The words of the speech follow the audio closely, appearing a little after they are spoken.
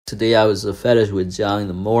Today I was fellowship with John in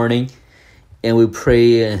the morning, and we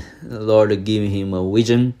pray, Lord, to give him a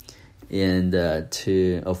vision and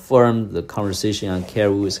to affirm the conversation I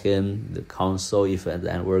carry with him, the counsel, if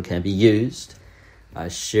that word can be used. I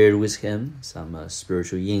shared with him some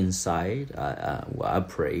spiritual insight. I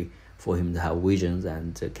pray for him to have visions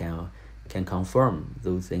and can confirm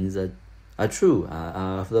those things that are true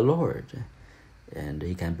of the Lord, and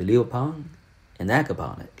he can believe upon and act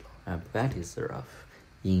upon it and practice thereof.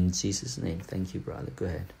 In Jesus' name, thank you, brother. Go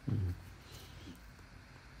ahead. Mm-hmm.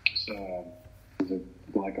 So, it's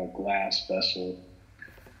like a glass vessel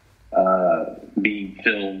being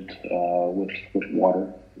filled with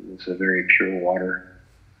water. It was a very pure water,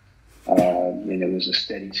 and it was a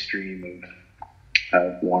steady stream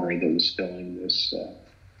of water that was filling this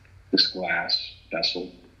glass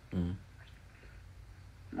vessel. Mm.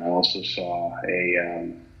 I also saw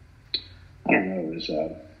it was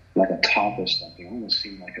like a top of something. It almost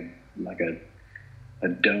seemed like a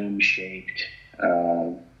dome-shaped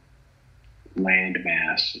land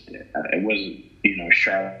mass. It wasn't,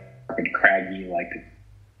 sharp and craggy like the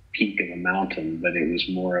peak of a mountain, but it was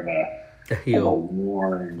more of a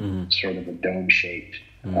worn, sort of a dome-shaped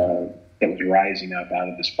that was rising up out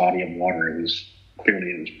of this body of water. It was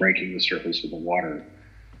breaking the surface of the water,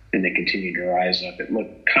 and it continued to rise up. It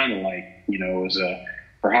looked kind of like,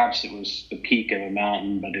 perhaps it was the peak of a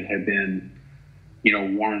mountain, but it had been,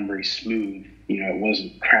 worn very smooth. It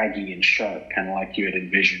wasn't craggy and sharp, kind of like you had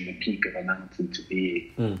envisioned the peak of a mountain to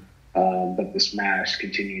be. But this mass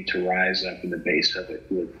continued to rise up, and the base of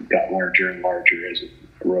it got larger and larger as it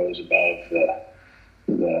rose above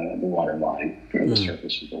the water line, or the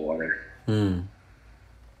surface of the water.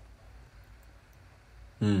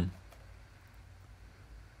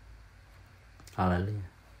 Hallelujah.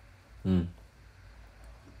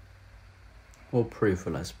 We'll pray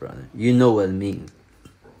for us, brother. You know what it means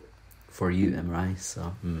for you, am I right?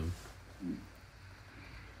 So,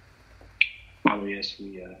 Father, yes,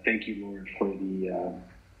 we thank you, Lord, for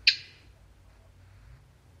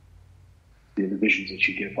the visions that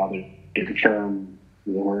you give, Father, to confirm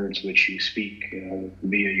the words which you speak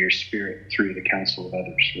via your Spirit through the counsel of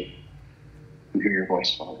others. We hear your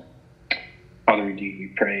voice, Father. Father, indeed, we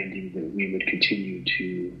pray indeed that we would continue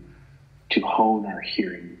to hone our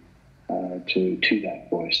hearing to that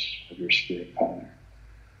voice of your Spirit, Father.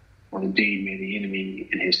 Or indeed, may the enemy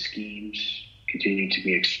and his schemes continue to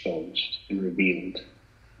be exposed and revealed,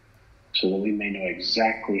 so that we may know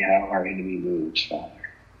exactly how our enemy moves, Father.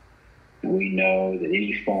 And we know that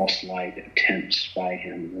any false light that tempts by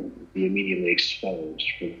him will be immediately exposed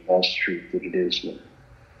for the false truth that it is, Lord.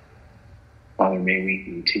 Father, may we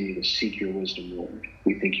continue to seek your wisdom, Lord.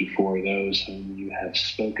 We thank you for those whom you have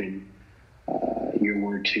spoken your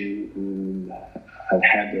word to, who have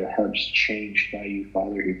had their hearts changed by you,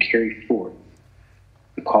 Father, who carry forth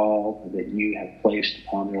the call that you have placed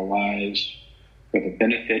upon their lives for the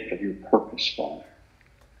benefit of your purpose, Father,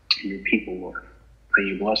 and your people, Lord. May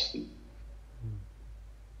you bless them.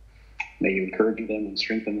 May you encourage them and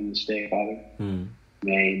strengthen them this day, Father.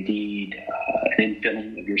 May indeed an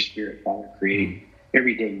infilling of your Spirit, Father, create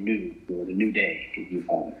every day new, Lord, a new day in you,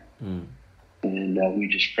 Father. And we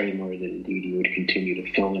just pray, Lord, that indeed you would continue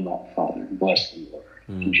to fill them up, Father, and bless them, Lord,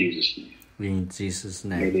 in Jesus' name. In Jesus'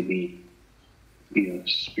 name. May they be,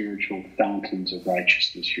 spiritual fountains of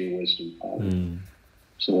righteousness, your wisdom, Father,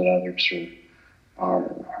 so that others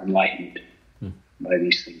are enlightened by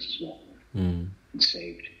these things as well, Lord, and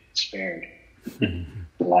saved, spared the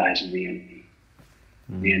lies of the enemy,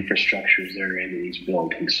 the infrastructures therein that he's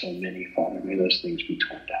built in so many, Father. May those things be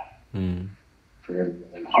torn down. For every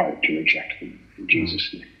willing heart to reject them, in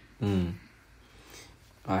Jesus' name.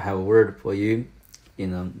 I have a word for you.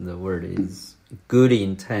 The word is good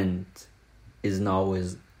intent is not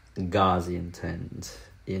always God's intent.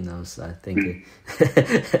 So I think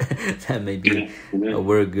that may be a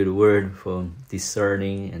very good word for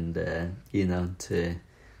discerning and to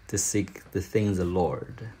seek the things of the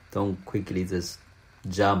Lord. Don't quickly just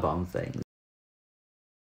jump on things.